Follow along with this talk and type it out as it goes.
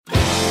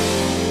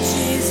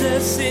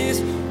Jesus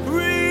is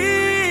real.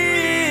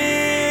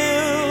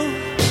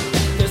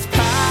 There's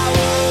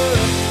power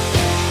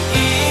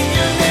in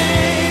your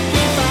name. We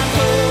find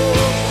hope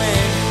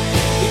when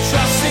we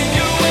trust in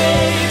your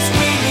ways.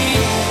 We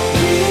need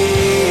you.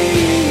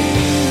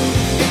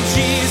 And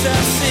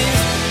Jesus is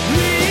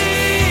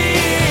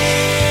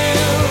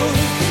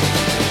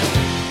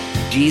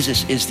real.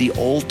 Jesus is the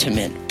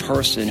ultimate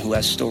person who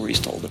has stories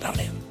told about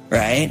him,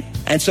 right?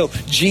 And so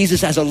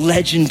Jesus as a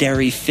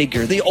legendary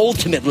figure, the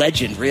ultimate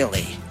legend,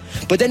 really.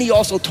 But then he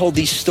also told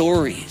these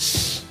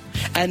stories.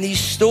 And these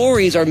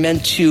stories are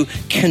meant to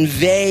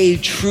convey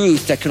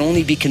truth that can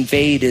only be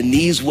conveyed in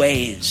these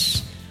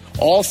ways.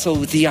 Also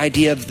with the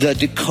idea of the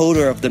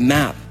decoder of the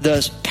map.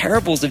 The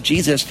parables of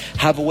Jesus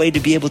have a way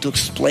to be able to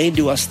explain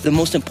to us the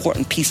most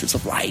important pieces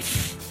of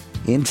life.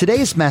 In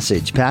today's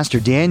message, Pastor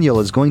Daniel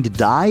is going to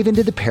dive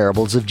into the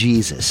parables of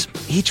Jesus.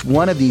 Each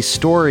one of these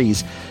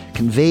stories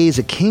conveys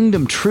a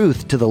kingdom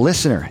truth to the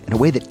listener in a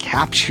way that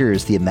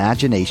captures the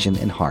imagination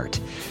and heart.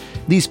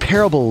 These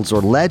parables or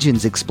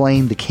legends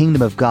explain the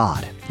kingdom of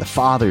God, the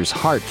Father's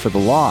heart for the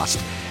lost,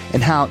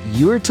 and how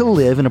you're to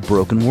live in a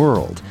broken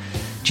world.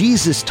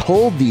 Jesus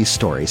told these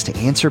stories to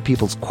answer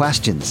people's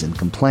questions and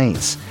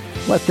complaints.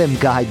 Let them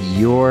guide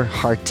your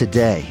heart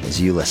today as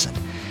you listen.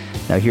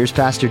 Now here's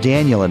Pastor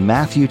Daniel in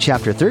Matthew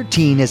chapter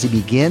 13 as he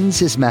begins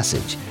his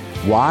message,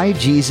 Why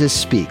Jesus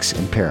Speaks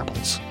in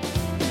Parables.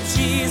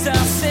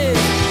 Jesus is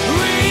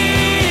real.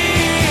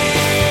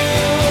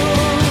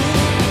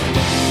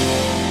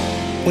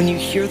 When you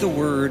hear the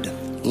word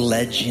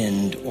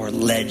legend or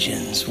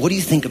legends, what do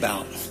you think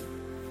about?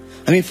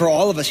 I mean, for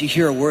all of us, you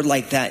hear a word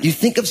like that, you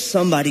think of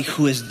somebody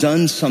who has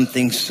done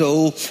something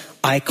so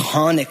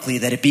iconically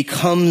that it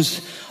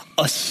becomes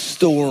a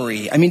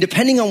story. I mean,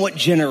 depending on what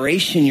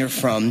generation you're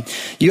from,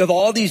 you have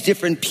all these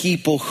different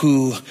people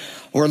who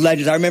were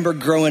legends. I remember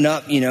growing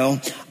up,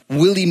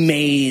 Willie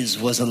Mays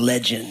was a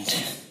legend.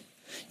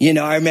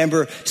 I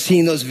remember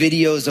seeing those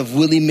videos of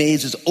Willie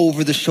Mays'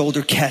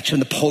 over-the-shoulder catch on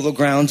the Polo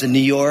Grounds in New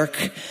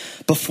York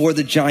before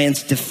the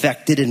Giants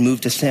defected and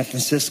moved to San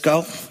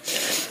Francisco,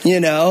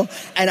 And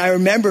I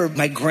remember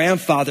my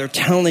grandfather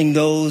telling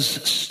those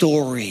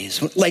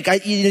stories.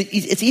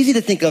 It's easy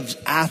to think of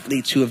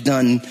athletes who have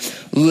done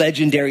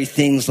legendary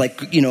things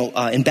like,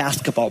 in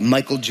basketball,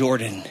 Michael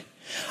Jordan.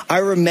 I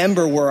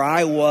remember where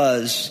I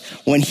was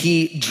when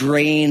he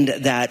drained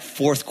that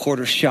fourth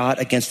quarter shot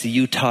against the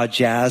Utah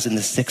Jazz in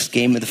the 6th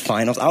game of the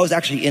finals. I was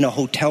actually in a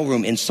hotel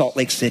room in Salt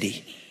Lake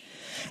City.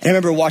 And I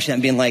remember watching that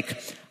and being like,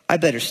 I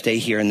better stay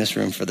here in this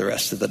room for the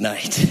rest of the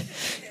night.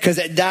 Because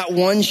that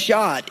one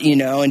shot,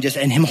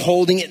 and him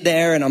holding it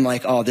there, and I'm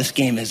like, oh, this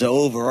game is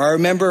over. I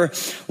remember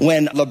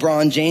when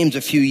LeBron James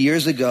a few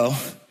years ago,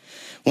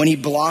 when he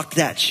blocked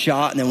that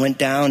shot and then went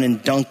down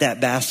and dunked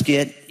that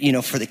basket,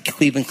 for the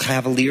Cleveland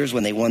Cavaliers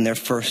when they won their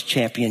first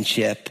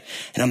championship.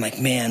 And I'm like,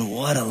 man,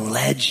 what a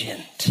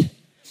legend,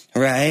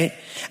 right?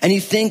 And you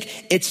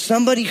think it's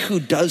somebody who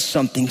does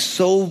something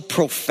so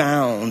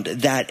profound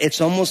that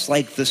it's almost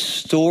like the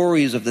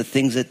stories of the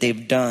things that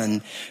they've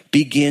done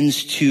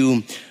begins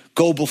to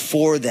go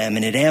before them,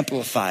 and it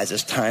amplifies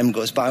as time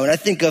goes by. When I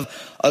think of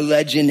a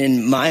legend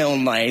in my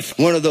own life,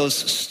 one of those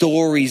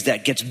stories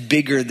that gets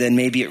bigger than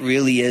maybe it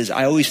really is,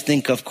 I always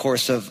think, of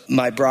course, of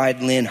my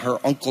bride, Lynn, her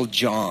Uncle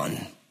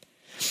John.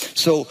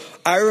 So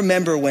I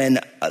remember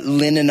when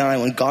Lynn and I,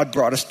 when God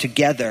brought us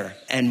together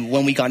and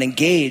when we got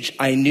engaged,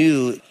 I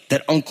knew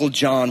that Uncle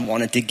John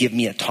wanted to give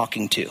me a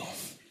talking to.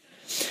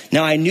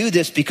 Now I knew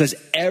this because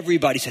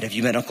everybody said, have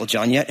you met Uncle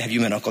John yet? Have you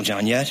met Uncle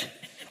John yet?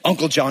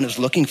 Uncle John is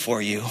looking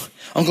for you.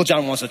 Uncle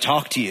John wants to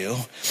talk to you.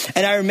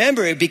 And I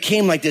remember it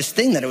became like this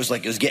thing that it was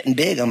getting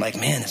big. I'm like,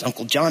 man, it's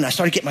Uncle John. I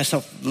started getting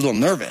myself a little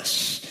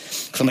nervous.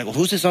 Because I'm like, well,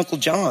 who's this Uncle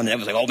John? And I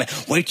was like, oh man,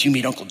 wait till you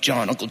meet Uncle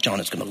John. Uncle John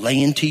is going to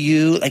lay into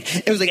you.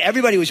 It was like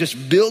everybody was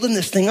just building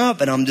this thing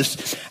up. And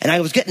I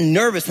was getting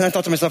nervous. And I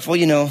thought to myself,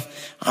 well,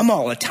 I'm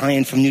all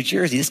Italian from New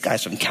Jersey. This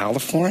guy's from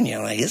California.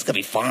 This is going to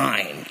be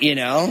fine,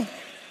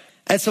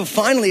 And so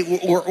finally,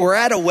 we're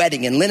at a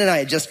wedding, and Lynn and I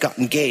had just got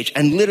engaged.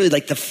 And literally,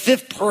 the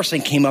 5th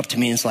person came up to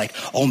me and was like,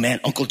 oh man,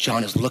 Uncle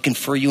John is looking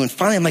for you. And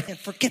finally, I'm like,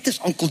 forget this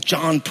Uncle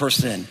John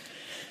person.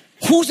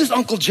 Who's this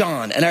Uncle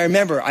John? And I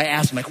remember I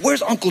asked him,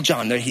 where's Uncle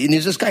John? And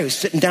there's this guy who's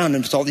sitting down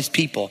and there's all these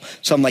people.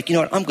 So I'm like, you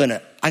know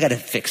what? I got to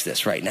fix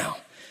this right now.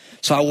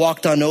 So I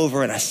walked on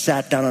over and I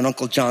sat down on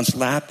Uncle John's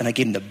lap and I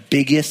gave him the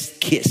biggest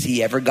kiss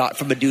he ever got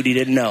from a dude he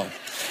didn't know.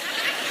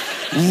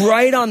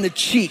 Right on the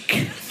cheek.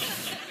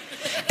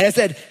 And I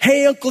said,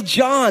 hey, Uncle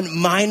John,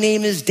 my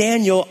name is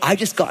Daniel. I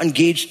just got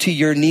engaged to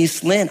your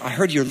niece, Lynn. I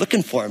heard you're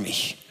looking for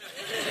me.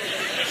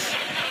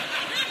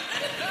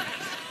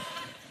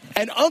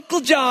 And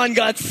Uncle John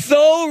got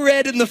so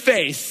red in the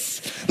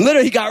face.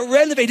 Literally, he got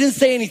red in the face. He didn't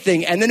say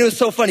anything. And then it was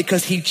so funny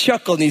because he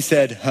chuckled and he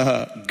said,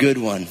 good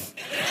one.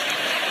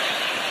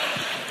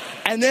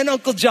 And then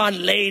Uncle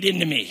John laid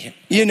into me,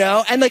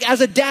 and like as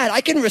a dad,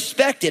 I can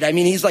respect it. I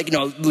mean, he's like,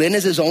 Lynn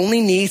is his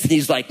only niece. And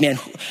he's like, man,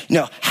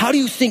 how do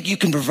you think you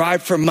can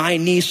provide for my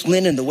niece,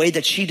 Lynn, in the way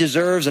that she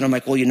deserves? And I'm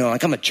like, well,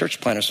 like I'm a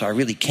church planner, so I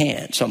really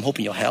can't. So I'm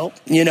hoping you'll help,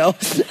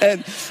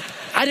 and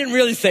I didn't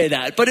really say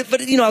that, but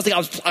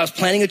I was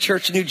planning a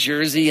church in New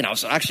Jersey, and I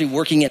was actually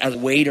working as a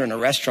waiter in a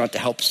restaurant to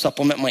help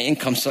supplement my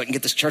income so I can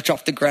get this church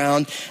off the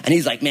ground. And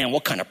he's like, man,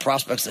 what kind of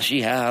prospects does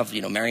she have?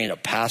 Marrying a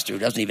pastor who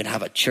doesn't even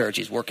have a church.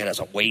 He's working as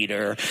a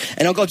waiter.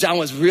 And Uncle John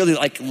was really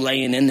like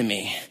laying into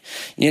me.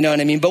 You know what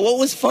I mean? But what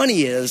was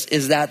funny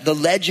is that the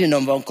legend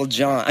of Uncle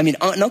John,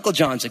 Uncle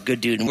John's a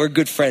good dude and we're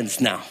good friends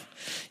now.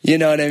 You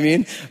know what I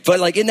mean? But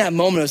like in that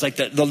moment, it was like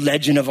the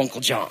legend of Uncle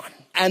John.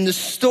 And the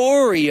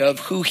story of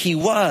who he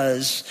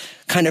was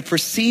kind of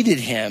preceded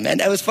him.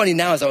 And it was funny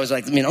now as I was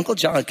like, Uncle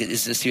John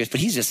is just serious, but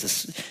he's just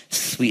a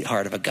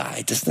sweetheart of a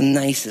guy, just the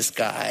nicest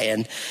guy.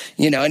 And,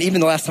 and even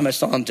the last time I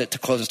saw him to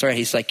close the story,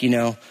 he's like,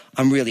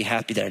 I'm really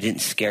happy that I didn't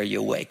scare you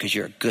away because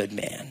you're a good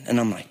man. And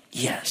I'm like,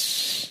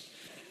 yes.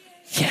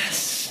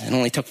 It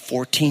only took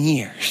 14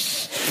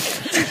 years.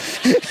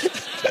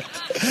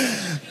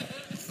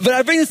 But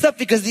I bring this up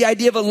because the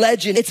idea of a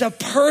legend, it's a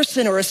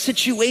person or a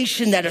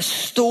situation that a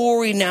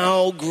story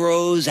now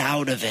grows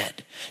out of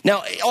it.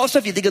 Now, also,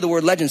 if you think of the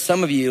word legend,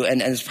 some of you,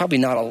 and it's probably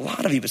not a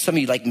lot of you, but some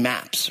of you like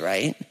maps,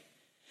 right?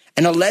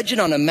 And a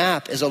legend on a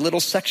map is a little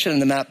section in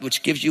the map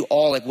which gives you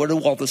all, like, what do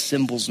all the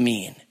symbols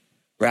mean,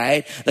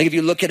 right? Like if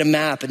you look at a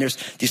map and there's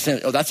these,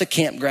 that's a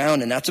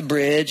campground and that's a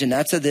bridge and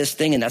that's a this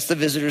thing and that's the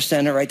visitor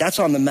center, right? That's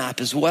on the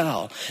map as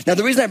well. Now,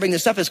 the reason I bring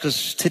this up is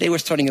because today we're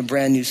starting a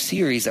brand new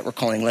series that we're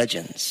calling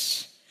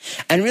Legends.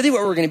 And really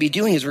what we're going to be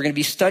doing is we're going to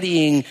be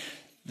studying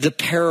the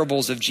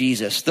parables of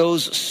Jesus,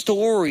 those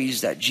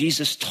stories that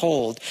Jesus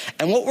told.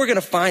 And what we're going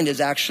to find is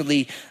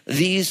actually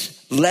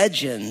these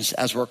legends,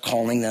 as we're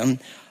calling them,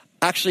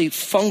 actually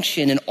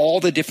function in all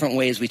the different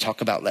ways we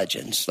talk about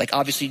legends. Like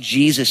obviously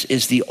Jesus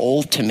is the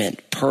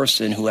ultimate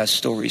person who has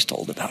stories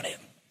told about him,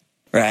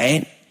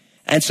 right?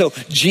 And so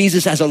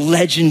Jesus as a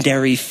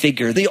legendary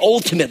figure, the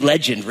ultimate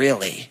legend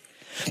really.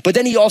 But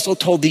then he also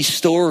told these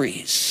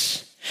stories.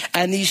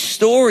 And these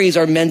stories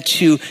are meant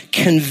to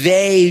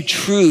convey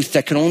truth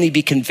that can only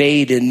be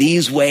conveyed in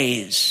these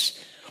ways.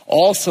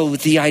 Also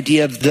with the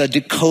idea of the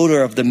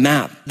decoder of the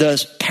map.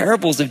 The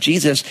parables of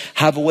Jesus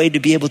have a way to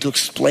be able to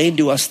explain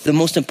to us the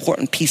most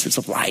important pieces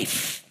of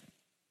life.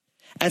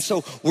 And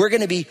so we're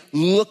going to be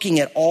looking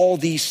at all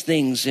these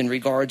things in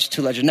regards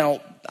to legend.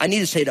 Now, I need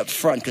to say it up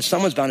front because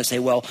someone's bound to say,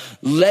 well,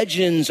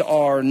 legends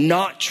are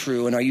not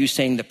true. And are you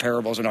saying the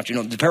parables are not true?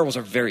 No, the parables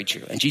are very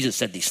true. And Jesus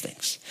said these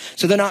things.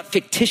 So they're not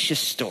fictitious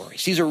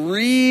stories. These are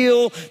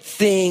real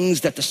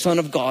things that the Son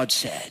of God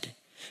said.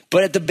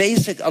 But at the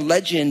basic, a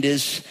legend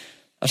is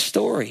a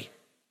story.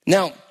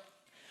 Now,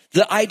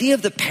 the idea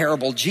of the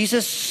parable,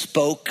 Jesus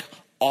spoke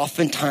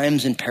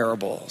oftentimes in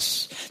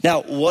parables.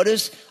 Now, what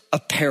is a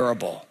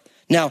parable?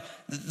 Now,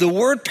 the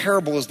word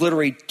parable is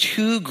literally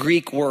two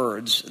Greek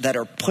words that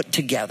are put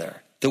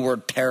together. The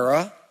word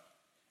para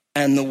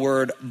and the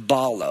word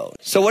balo.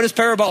 So what is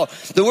parabolo?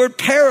 The word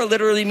para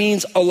literally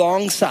means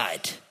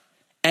alongside.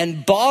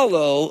 And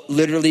balo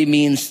literally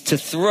means to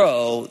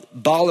throw.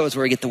 Balo is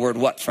where we get the word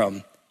what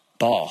from?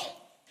 Ball.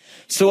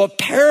 So a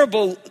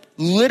parable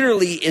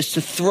literally is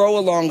to throw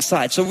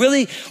alongside. So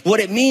really what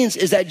it means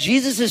is that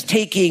Jesus is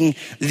taking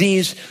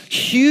these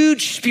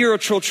huge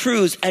spiritual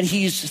truths and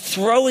he's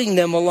throwing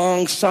them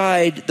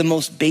alongside the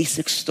most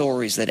basic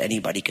stories that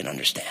anybody can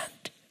understand.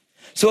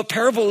 So a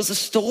parable is a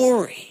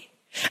story.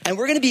 And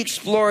we're going to be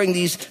exploring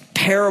these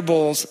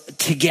parables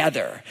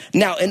together.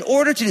 Now, in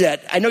order to do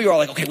that, I know you're all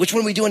like, okay, which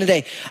one are we doing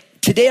today?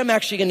 Today, I'm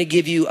actually going to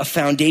give you a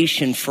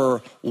foundation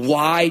for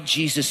why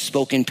Jesus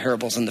spoke in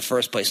parables in the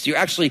first place. So you're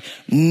actually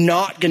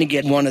not going to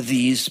get one of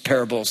these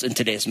parables in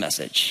today's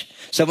message.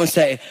 Someone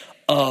say,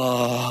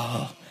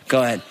 oh,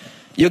 go ahead.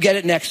 You'll get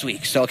it next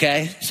week,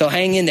 okay? So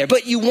hang in there.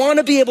 But you want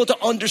to be able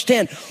to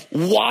understand,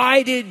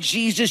 why did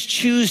Jesus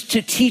choose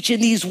to teach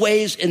in these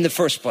ways in the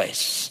first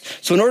place?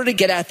 So in order to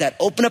get at that,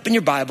 open up in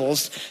your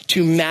Bibles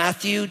to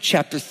Matthew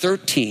chapter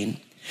 13.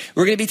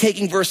 We're going to be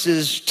taking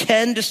verses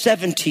 10 to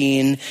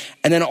 17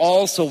 and then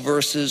also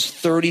verses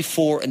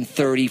 34 and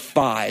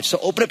 35. So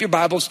open up your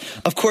Bibles.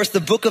 Of course, the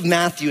book of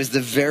Matthew is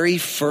the very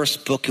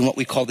first book in what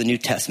we call the New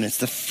Testament. It's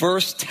the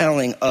first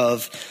telling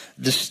of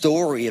the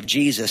story of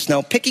Jesus.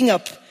 Now, picking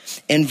up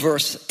in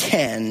verse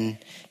 10,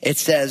 it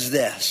says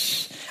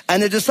this.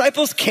 And the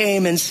disciples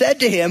came and said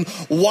to him,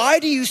 why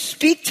do you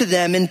speak to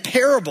them in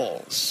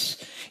parables?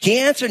 He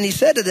answered and he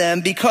said to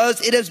them,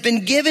 because it has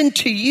been given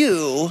to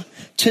you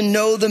to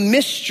know the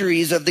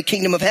mysteries of the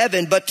kingdom of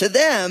heaven, but to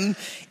them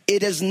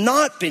it has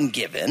not been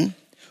given.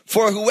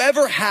 For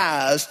whoever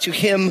has, to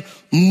him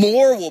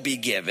more will be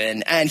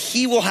given, and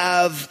he will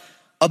have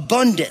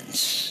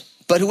abundance.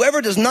 But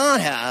whoever does not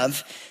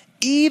have,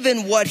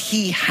 even what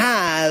he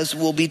has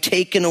will be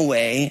taken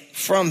away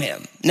from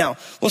him. Now,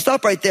 we'll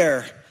stop right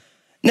there.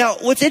 Now,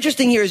 what's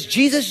interesting here is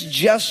Jesus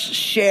just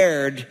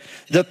shared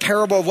the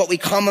parable of what we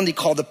commonly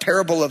call the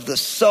parable of the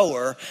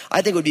sower.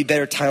 I think it would be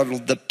better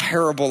titled the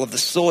parable of the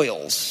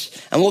soils.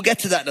 And we'll get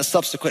to that in a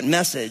subsequent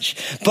message.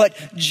 But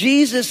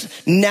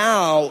Jesus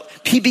now,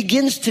 he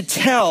begins to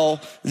tell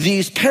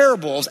these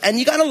parables. And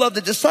you gotta love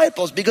the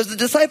disciples, because the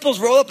disciples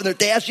roll up and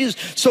they ask Jesus,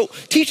 so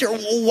teacher,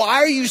 why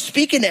are you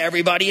speaking to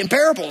everybody in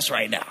parables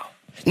right now?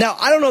 Now,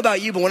 I don't know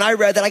about you, but when I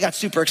read that, I got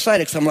super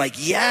excited because I'm like,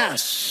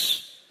 yes.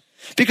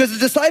 Because the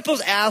disciples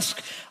ask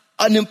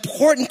an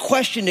important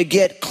question to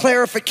get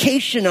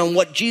clarification on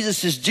what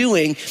Jesus is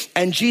doing,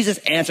 and Jesus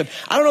answered.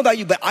 I don't know about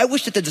you, but I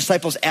wish that the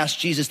disciples asked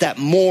Jesus that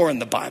more in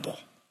the Bible.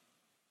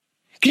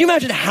 Can you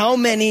imagine how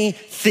many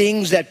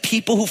things that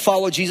people who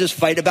follow Jesus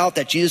fight about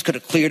that Jesus could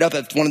have cleared up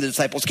if one of the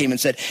disciples came and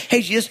said,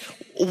 hey, Jesus,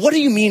 what do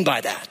you mean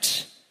by that?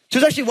 So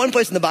there's actually one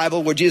place in the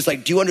Bible where Jesus is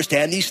like, do you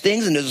understand these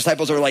things? And the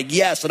disciples are like,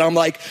 yes. And I'm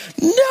like,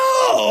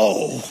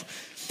 no.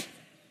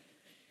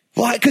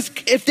 Why? Because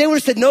if they would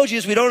have said, no,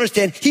 Jesus, we don't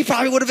understand, he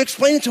probably would have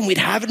explained it to them. We'd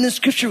have it in the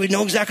scripture. We'd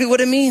know exactly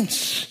what it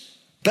means.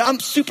 But I'm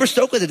super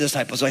stoked with the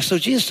disciples. Like, so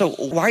Jesus, so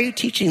why are you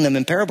teaching them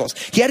in parables?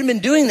 He hadn't been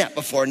doing that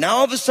before. Now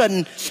all of a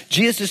sudden,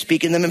 Jesus is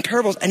speaking to them in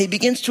parables, and he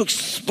begins to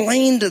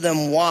explain to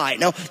them why.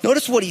 Now,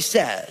 notice what he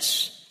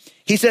says.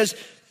 He says,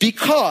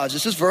 because,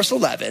 this is verse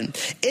 11,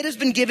 it has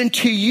been given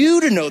to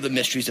you to know the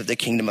mysteries of the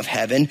kingdom of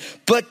heaven,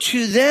 but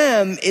to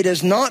them it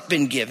has not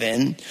been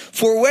given.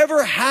 For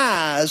whoever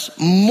has,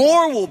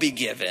 more will be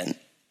given,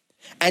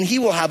 and he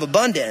will have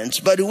abundance.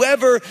 But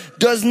whoever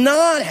does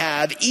not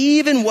have,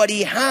 even what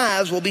he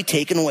has will be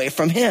taken away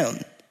from him.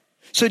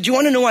 So do you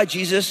want to know why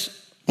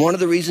one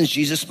of the reasons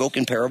Jesus spoke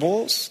in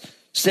parables?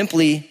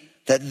 Simply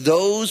that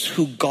those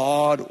who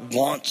God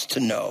wants to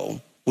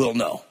know will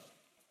know.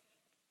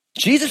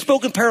 Jesus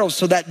spoke in parables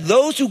so that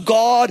those who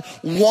God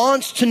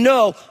wants to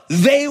know,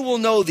 they will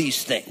know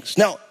these things.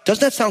 Now, doesn't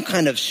that sound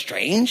kind of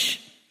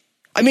strange?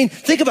 I mean,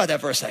 think about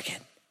that for a second.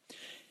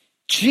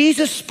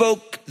 Jesus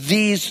spoke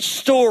these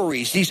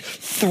stories, these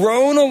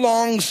thrown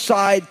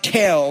alongside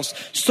tales,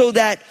 so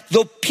that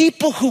the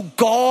people who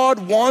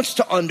God wants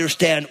to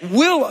understand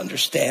will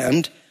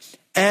understand,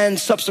 and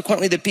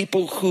subsequently the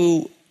people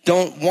who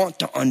don't want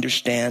to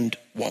understand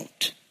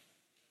won't.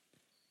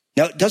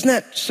 Now, doesn't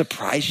that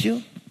surprise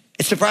you?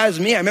 It surprised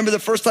me. I remember the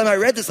first time I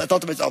read this, I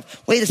thought to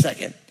myself, wait a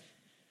second.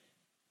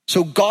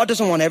 So God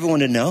doesn't want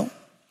everyone to know?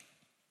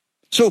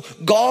 So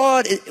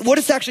God, what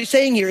it's actually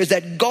saying here is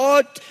that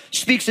God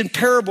speaks in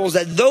parables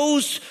that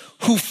those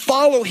who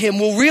follow him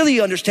will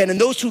really understand, and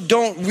those who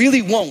don't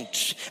really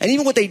won't. And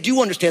even what they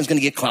do understand is going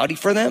to get cloudy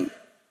for them.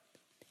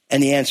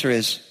 And the answer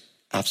is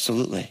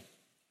absolutely.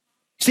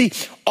 See,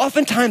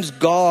 oftentimes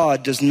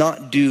God does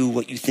not do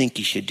what you think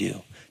he should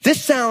do.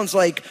 This sounds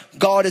like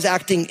God is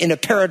acting in a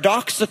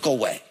paradoxical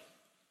way.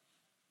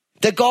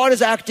 That God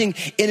is acting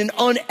in an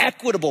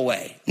unequitable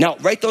way. Now,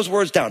 write those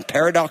words down,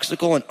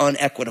 paradoxical and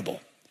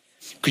unequitable.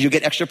 Because you'll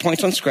get extra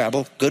points on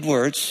Scrabble, good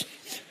words.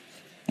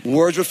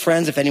 Words with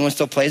friends, if anyone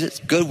still plays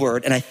it, good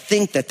word. And I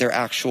think that they're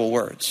actual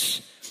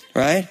words,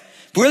 right?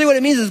 But really what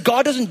it means is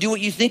God doesn't do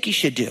what you think he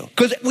should do.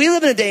 Because we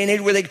live in a day and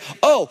age where they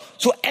go,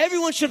 so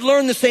everyone should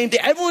learn the same thing.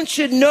 Everyone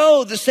should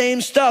know the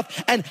same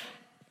stuff. And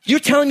you're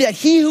telling me that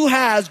he who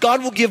has,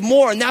 God will give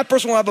more, and that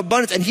person will have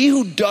abundance. And he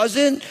who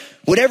doesn't,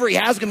 whatever he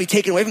has is going to be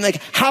taken away from him.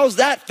 Like, how's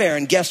that fair?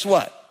 And guess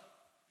what?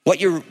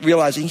 What you're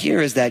realizing here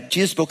is that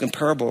Jesus spoke in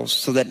parables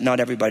so that not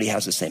everybody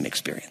has the same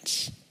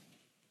experience.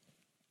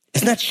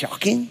 Isn't that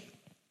shocking?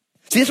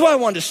 See, that's why I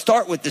wanted to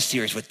start with this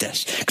series with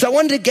this. Because I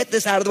wanted to get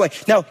this out of the way.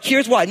 Now,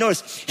 here's why.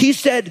 Notice, he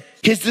said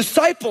his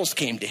disciples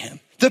came to him.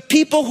 The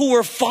people who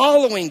were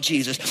following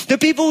Jesus. The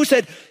people who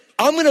said,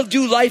 I'm going to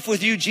do life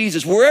with you,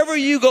 Jesus. Wherever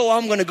you go,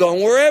 I'm going to go.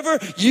 And wherever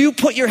you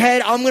put your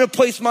head, I'm going to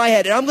place my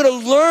head. And I'm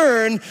going to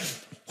learn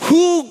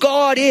who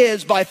God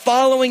is by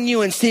following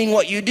you and seeing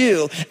what you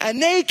do.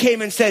 And they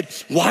came and said,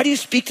 why do you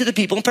speak to the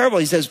people in parable?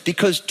 He says,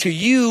 because to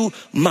you,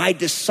 my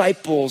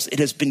disciples, it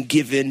has been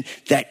given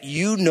that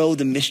you know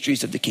the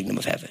mysteries of the kingdom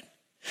of heaven.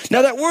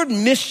 Now that word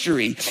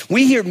mystery,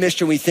 we hear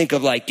mystery, we think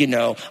of like,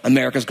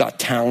 America's Got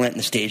Talent and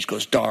the stage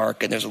goes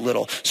dark and there's a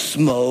little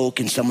smoke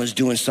and someone's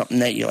doing something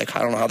that you're like, I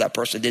don't know how that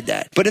person did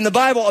that. But in the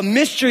Bible, a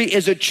mystery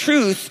is a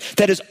truth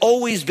that has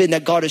always been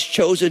that God has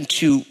chosen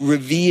to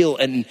reveal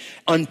and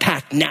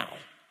unpack now.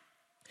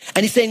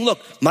 And he's saying,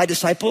 look, my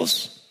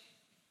disciples,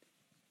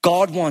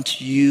 God wants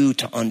you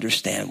to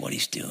understand what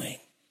he's doing.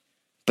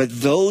 But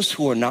those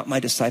who are not my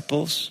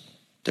disciples,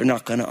 they're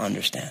not going to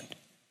understand.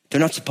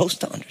 They're not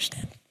supposed to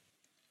understand.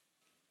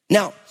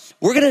 Now,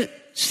 we're going to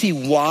see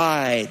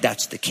why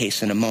that's the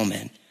case in a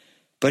moment.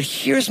 But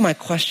here's my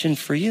question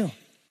for you.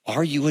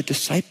 Are you a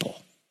disciple?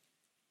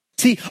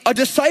 See, a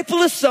disciple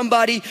is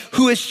somebody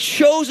who has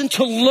chosen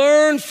to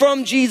learn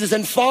from Jesus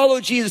and follow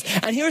Jesus.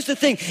 And here's the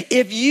thing.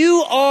 If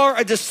you are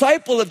a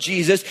disciple of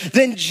Jesus,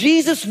 then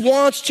Jesus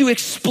wants to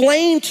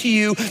explain to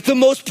you the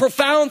most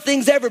profound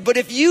things ever. But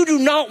if you do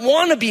not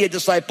want to be a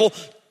disciple,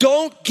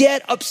 don't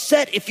get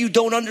upset if you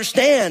don't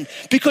understand,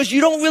 because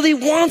you don't really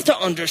want to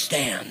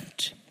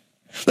understand.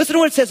 Listen to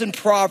what it says in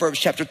Proverbs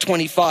chapter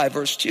 25,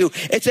 verse 2.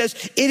 It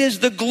says, it is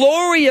the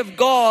glory of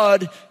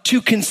God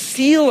to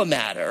conceal a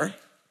matter,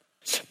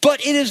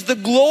 but it is the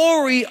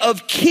glory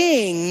of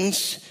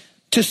kings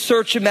to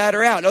search a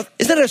matter out. Now,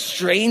 isn't that a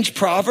strange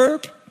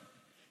proverb?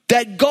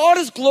 That God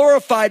is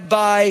glorified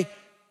by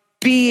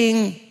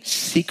being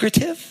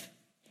secretive,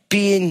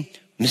 being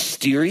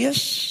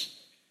mysterious.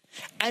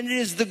 And it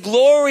is the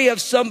glory of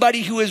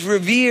somebody who is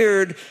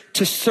revered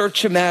to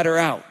search a matter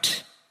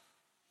out.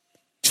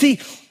 See,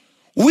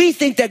 we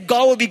think that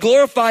God would be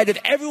glorified if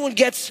everyone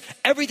gets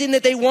everything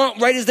that they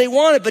want right as they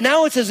want it. But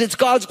now it says it's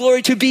God's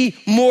glory to be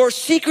more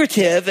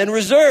secretive and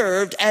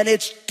reserved. And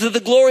it's to the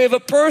glory of a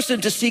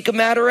person to seek a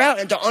matter out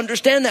and to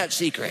understand that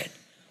secret.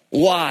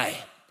 Why?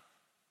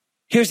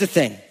 Here's the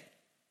thing.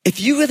 If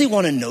you really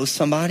want to know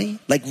somebody,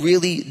 like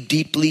really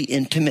deeply,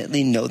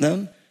 intimately know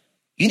them,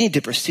 you need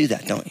to pursue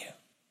that, don't you?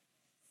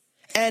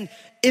 And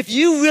if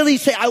you really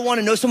say, I want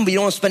to know someone, but you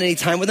don't want to spend any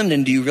time with them,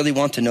 then do you really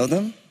want to know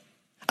them?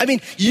 I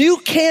mean, you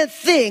can't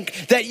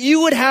think that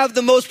you would have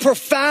the most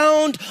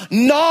profound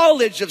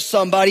knowledge of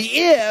somebody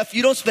if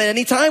you don't spend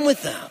any time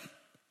with them.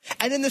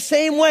 And in the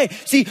same way,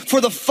 see, for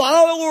the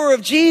follower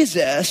of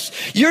Jesus,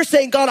 you're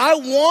saying, God, I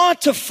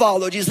want to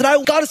follow Jesus. And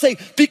I got to say,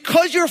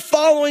 because you're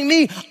following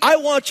me, I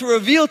want to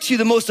reveal to you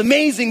the most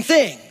amazing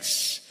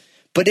things.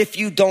 But if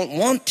you don't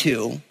want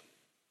to,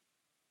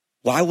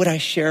 why would I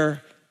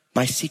share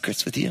my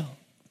secrets with you?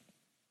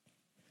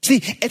 See,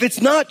 if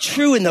it's not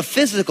true in the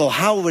physical,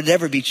 how would it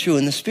ever be true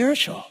in the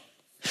spiritual?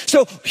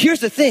 So here's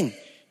the thing.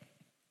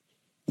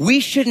 We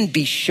shouldn't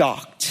be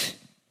shocked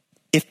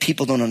if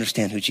people don't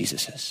understand who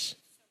Jesus is.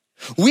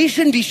 We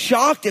shouldn't be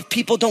shocked if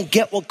people don't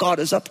get what God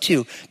is up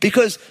to,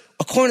 because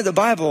according to the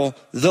Bible,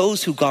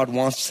 those who God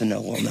wants to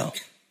know will know.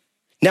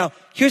 Now,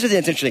 here's the thing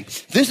that's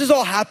interesting. This is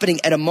all happening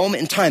at a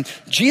moment in time.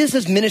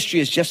 Jesus' ministry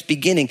is just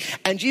beginning,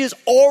 and Jesus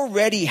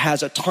already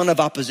has a ton of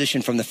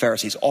opposition from the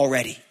Pharisees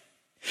already.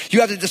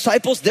 You have the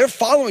disciples, they're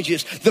following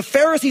Jesus. The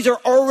Pharisees are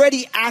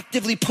already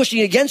actively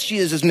pushing against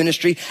Jesus'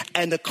 ministry,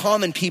 and the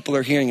common people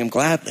are hearing him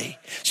gladly.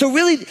 So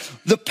really,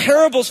 the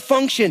parables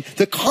function.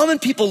 The common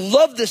people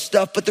love this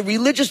stuff, but the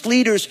religious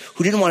leaders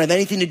who didn't want to have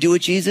anything to do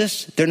with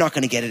Jesus, they're not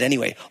going to get it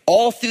anyway.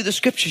 All through the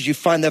scriptures, you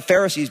find the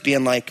Pharisees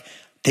being like,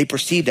 they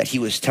perceived that he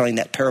was telling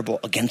that parable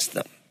against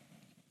them.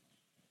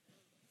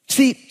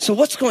 See, so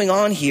what's going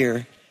on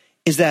here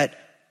is that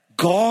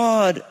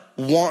God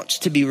wants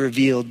to be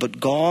revealed, but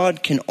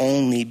God can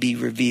only be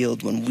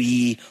revealed when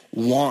we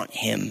want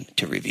him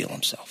to reveal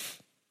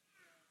himself.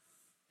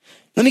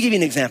 Let me give you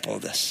an example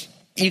of this.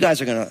 You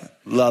guys are going to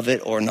love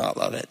it or not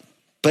love it,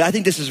 but I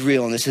think this is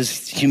real and this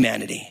is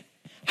humanity.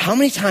 How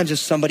many times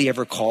has somebody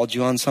ever called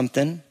you on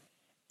something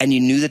and you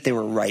knew that they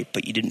were right,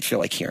 but you didn't feel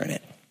like hearing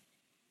it?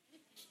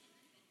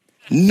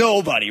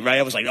 Nobody, right?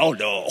 I was like, oh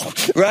no,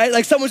 right?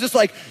 Like someone's just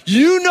like,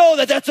 you know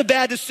that that's a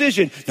bad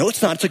decision. No,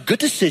 it's not. It's a good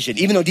decision.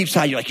 Even though deep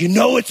inside you're like, you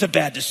know it's a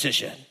bad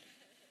decision,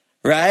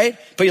 right?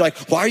 But you're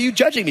like, why are you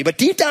judging me? But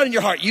deep down in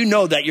your heart, you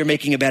know that you're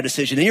making a bad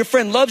decision. And your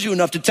friend loves you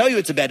enough to tell you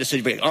it's a bad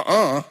decision. But you're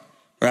like,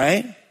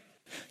 right?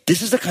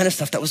 This is the kind of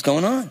stuff that was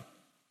going on.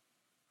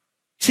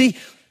 See,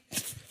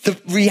 the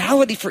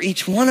reality for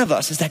each one of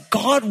us is that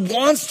God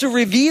wants to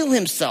reveal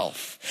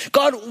himself.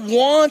 God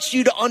wants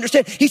you to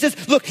understand. He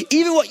says, look,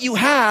 even what you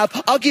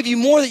have, I'll give you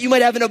more that you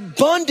might have an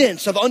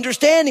abundance of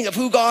understanding of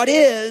who God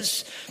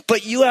is,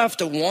 but you have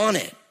to want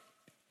it.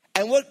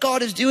 And what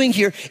God is doing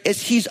here is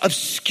he's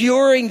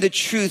obscuring the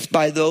truth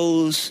by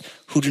those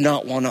who do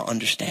not want to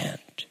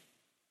understand.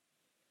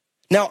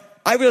 Now,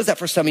 I realize that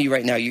for some of you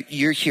right now,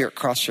 you're here at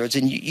Crossroads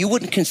and you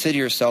wouldn't consider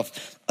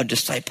yourself a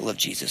disciple of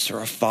Jesus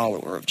or a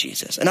follower of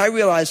Jesus. And I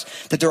realize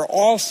that there are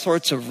all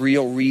sorts of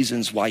real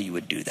reasons why you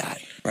would do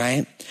that,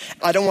 right?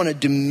 I don't want to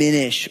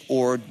diminish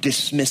or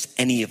dismiss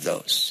any of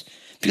those.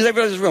 Because I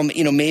realize it's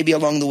real, maybe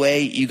along the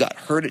way you got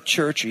hurt at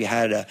church, or you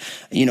had a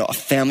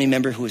family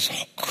member who was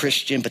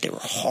Christian, but they were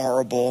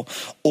horrible,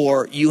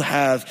 or you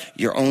have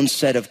your own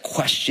set of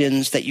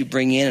questions that you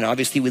bring in. And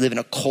obviously we live in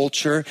a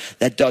culture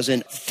that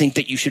doesn't think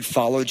that you should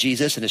follow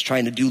Jesus and is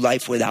trying to do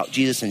life without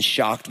Jesus and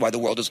shocked why the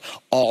world is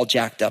all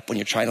jacked up when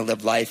you're trying to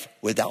live life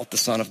without the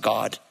Son of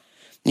God.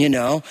 And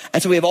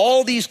so we have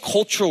all these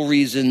cultural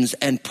reasons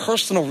and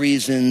personal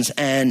reasons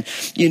and,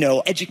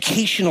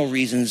 educational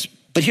reasons.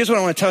 But here's what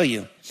I want to tell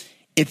you.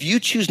 If you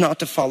choose not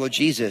to follow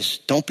Jesus,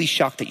 don't be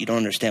shocked that you don't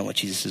understand what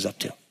Jesus is up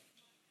to.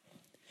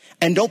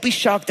 And don't be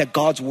shocked that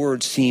God's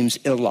word seems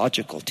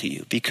illogical to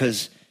you,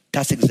 because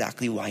that's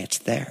exactly why it's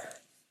there.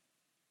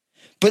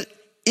 But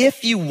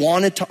if you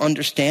wanted to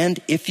understand,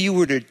 if you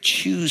were to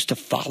choose to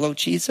follow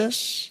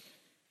Jesus,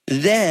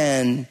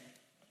 then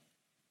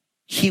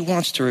he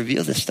wants to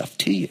reveal this stuff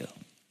to you.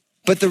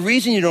 But the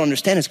reason you don't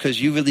understand is because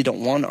you really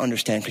don't want to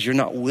understand, because you're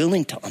not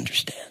willing to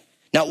understand.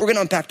 Now, we're going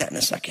to unpack that in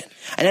a second.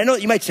 And I know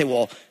you might say,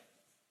 well,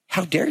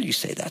 how dare you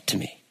say that to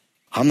me?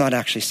 I'm not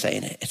actually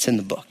saying it. It's in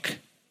the book.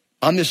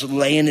 I'm just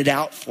laying it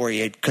out for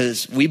you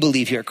because we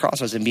believe here at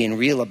Crossroads and being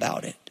real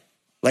about it.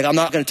 Like, I'm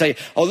not going to tell you,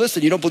 oh,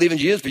 listen, you don't believe in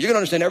Jesus, but you're going to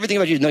understand everything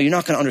about Jesus. No, you're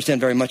not going to understand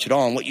very much at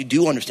all. And what you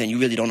do understand, you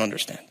really don't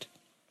understand.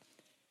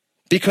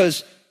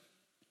 Because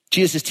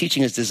Jesus'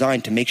 teaching is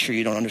designed to make sure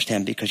you don't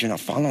understand because you're not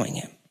following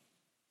him.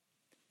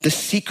 The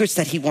secrets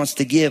that he wants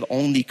to give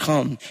only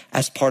come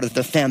as part of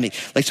the family.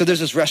 Like, so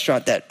there's this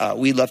restaurant that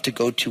we love to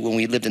go to when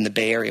we lived in the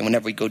Bay Area.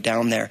 Whenever we go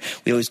down there,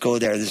 we always go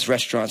there. This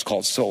restaurant's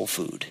called Soul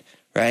Food,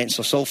 right?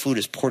 So Soul Food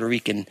is Puerto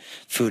Rican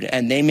food.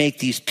 And they make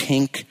these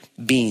pink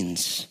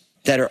beans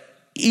that are,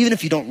 even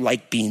if you don't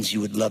like beans, you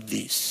would love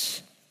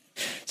these.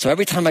 So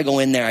every time I go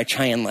in there, I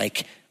try and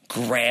like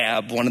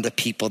grab one of the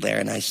people there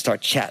and I start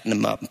chatting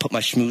them up and put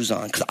my schmooze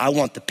on because I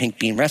want the pink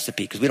bean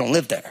recipe because we don't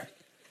live there.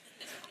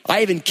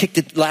 I even kicked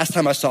it last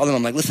time I saw them.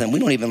 I'm like, listen, we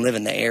don't even live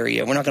in the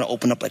area. We're not going to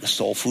open up like a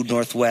Soul Food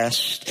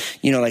Northwest.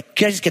 You know, like,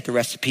 can I just get the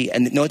recipe?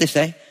 And you know what they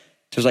say?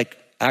 There's like,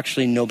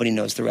 actually nobody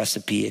knows the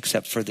recipe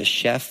except for the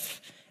chef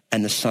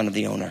and the son of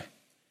the owner.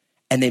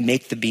 And they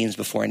make the beans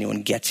before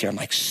anyone gets here. I'm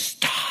like,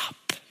 stop.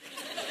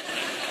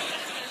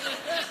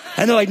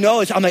 And they're like,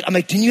 no, I'm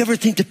like, didn't you ever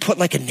think to put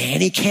like a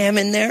nanny cam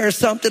in there or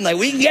something? Like,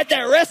 we can get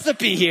that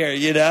recipe here,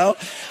 you know?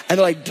 And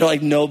they're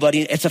like,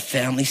 nobody, it's a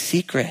family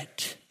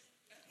secret.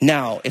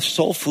 Now, if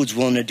Soul Food's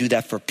willing to do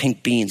that for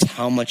pink beans,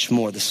 how much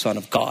more the Son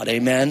of God,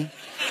 amen?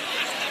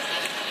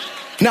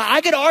 Now,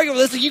 I could argue,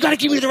 listen, you got to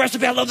give me the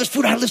recipe. I love this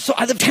food. I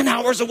live 10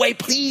 hours away,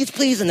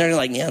 please. And they're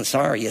like, yeah,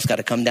 sorry, you just got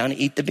to come down and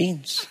eat the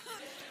beans.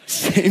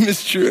 Same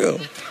is true.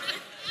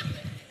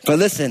 But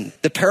listen,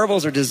 the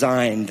parables are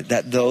designed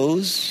that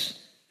those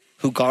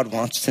who God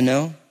wants to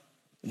know,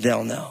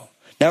 they'll know.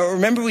 Now,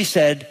 remember we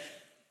said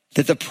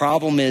that the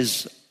problem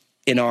is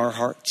in our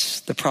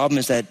hearts. The problem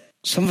is that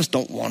some of us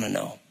don't want to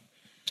know.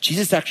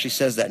 Jesus actually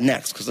says that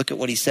next, because look at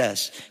what he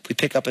says. If we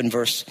pick up in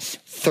verse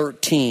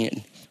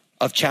 13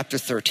 of chapter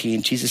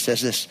 13, Jesus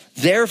says this,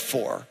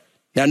 therefore,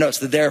 now notice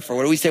the therefore.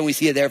 What do we say when we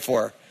see a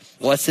therefore?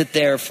 What's it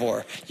there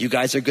for? You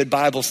guys are good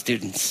Bible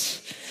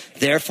students.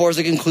 Therefore is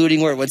a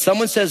concluding word. When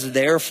someone says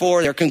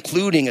therefore, they're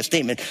concluding a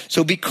statement.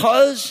 So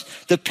because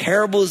the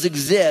parables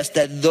exist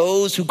that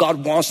those who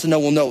God wants to know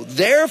will know,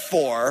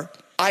 therefore,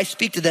 I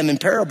speak to them in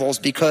parables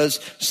because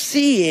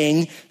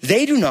seeing,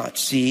 they do not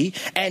see,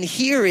 and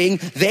hearing,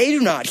 they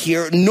do not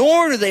hear,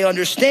 nor do they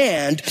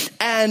understand.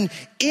 And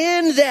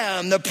in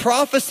them, the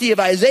prophecy of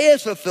Isaiah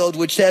is fulfilled,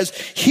 which says,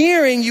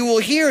 hearing you will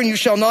hear and you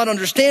shall not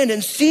understand,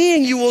 and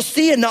seeing you will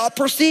see and not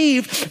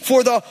perceive,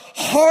 for the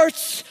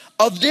hearts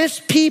of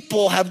this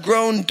people have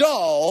grown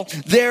dull,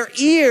 their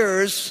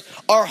ears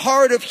are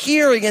hard of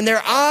hearing, and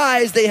their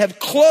eyes they have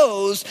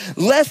closed,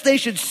 lest they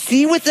should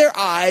see with their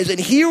eyes and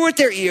hear with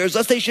their ears,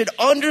 lest they should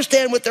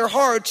understand with their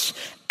hearts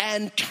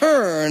and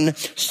turn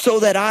so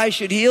that I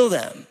should heal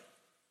them.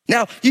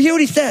 Now, you hear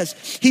what he says?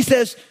 He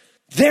says,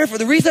 therefore,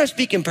 the reason I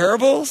speak in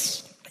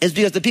parables is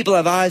because the people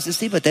have eyes to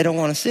see, but they don't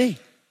want to see.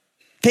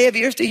 They have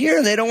ears to hear,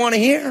 and they don't want to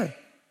hear.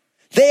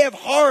 They have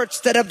hearts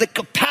that have the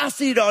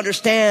capacity to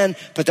understand,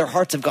 but their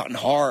hearts have gotten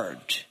hard,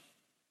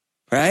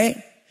 right?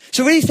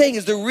 So what he's saying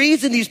is the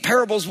reason these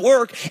parables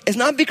work is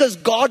not because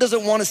God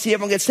doesn't want to see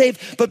everyone get saved,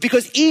 but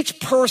because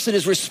each person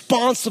is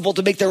responsible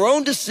to make their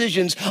own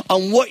decisions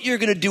on what you're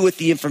going to do with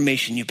the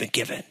information you've been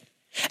given.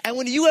 And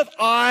when you have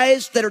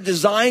eyes that are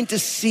designed to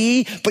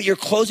see, but you're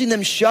closing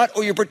them shut,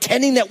 or you're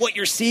pretending that what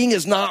you're seeing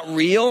is not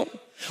real,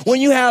 when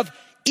you have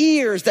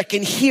ears that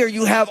can hear,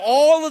 you have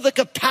all of the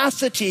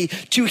capacity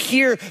to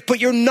hear,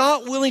 but you're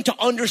not willing to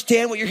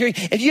understand what you're hearing.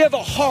 If you have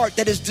a heart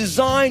that is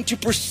designed to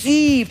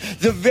perceive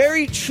the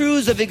very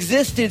truths of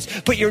existence,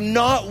 but you're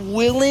not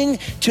willing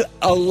to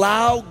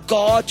allow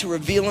God to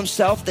reveal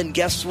himself, then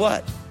guess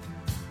what?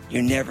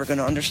 You're never going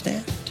to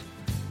understand.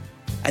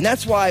 And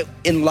that's why,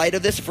 in light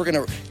of this, if we're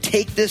going to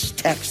take this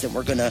text and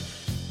we're going to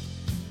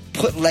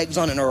put legs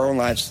on it in our own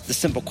lives, the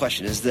simple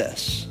question is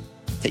this,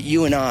 that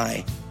you and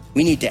I,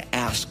 we need to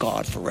ask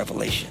God for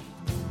revelation.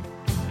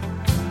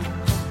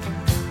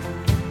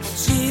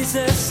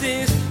 Jesus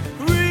is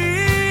real.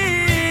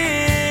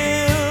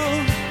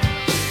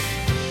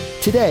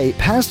 Today,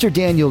 Pastor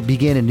Daniel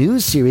began a new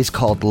series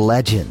called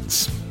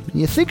Legends.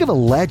 When you think of a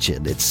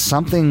legend, it's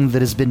something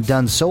that has been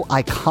done so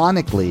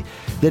iconically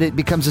that it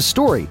becomes a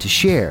story to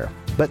share.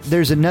 But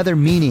there's another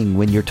meaning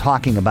when you're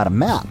talking about a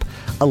map.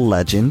 A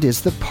legend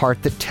is the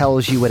part that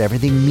tells you what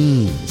everything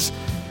means.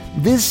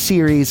 This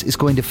series is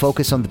going to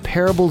focus on the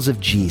parables of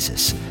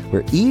Jesus,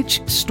 where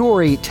each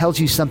story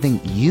tells you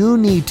something you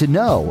need to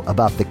know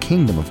about the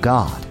kingdom of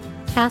God.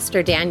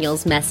 Pastor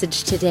Daniel's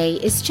message today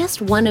is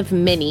just one of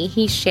many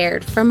he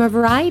shared from a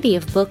variety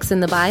of books in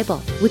the Bible.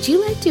 Would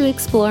you like to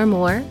explore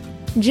more?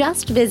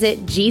 Just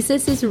visit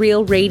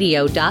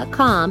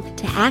JesusIsRealRadio.com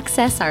to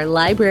access our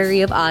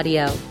library of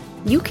audio.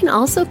 You can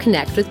also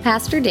connect with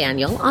Pastor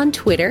Daniel on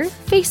Twitter,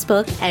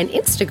 Facebook, and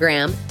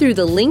Instagram through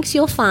the links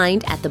you'll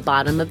find at the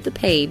bottom of the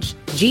page,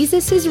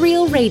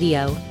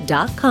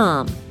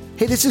 JesusIsRealRadio.com.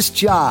 Hey, this is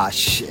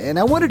Josh, and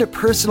I wanted to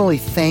personally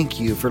thank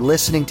you for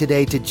listening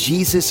today to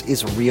Jesus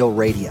is Real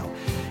Radio.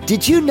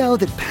 Did you know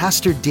that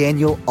Pastor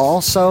Daniel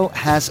also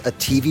has a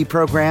TV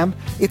program?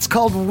 It's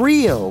called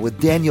Real with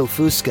Daniel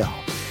Fusco.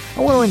 I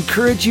want to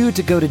encourage you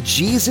to go to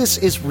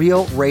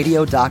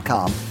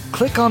JesusIsRealRadio.com,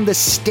 click on the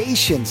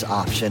Stations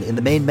option in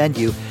the main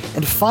menu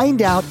and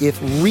find out if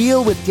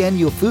Real with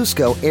Daniel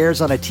Fusco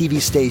airs on a TV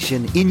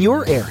station in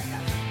your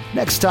area.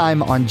 Next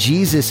time on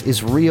Jesus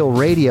is Real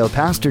Radio,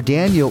 Pastor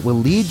Daniel will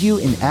lead you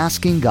in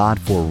asking God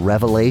for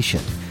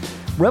revelation.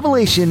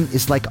 Revelation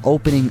is like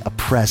opening a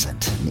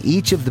present. In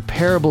each of the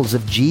parables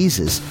of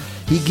Jesus,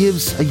 he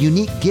gives a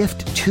unique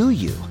gift to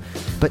you.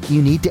 But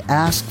you need to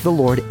ask the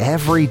Lord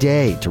every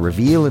day to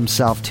reveal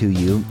himself to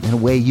you in a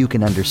way you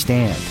can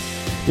understand.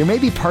 There may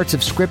be parts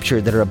of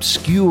Scripture that are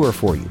obscure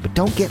for you, but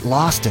don't get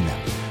lost in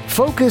them.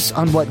 Focus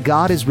on what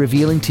God is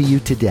revealing to you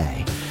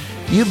today.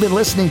 You've been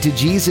listening to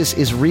Jesus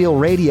is Real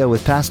Radio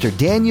with Pastor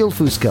Daniel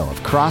Fusco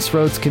of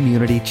Crossroads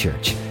Community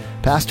Church.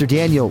 Pastor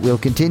Daniel will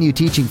continue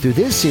teaching through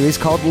this series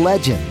called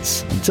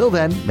Legends. Until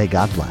then, may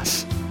God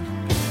bless.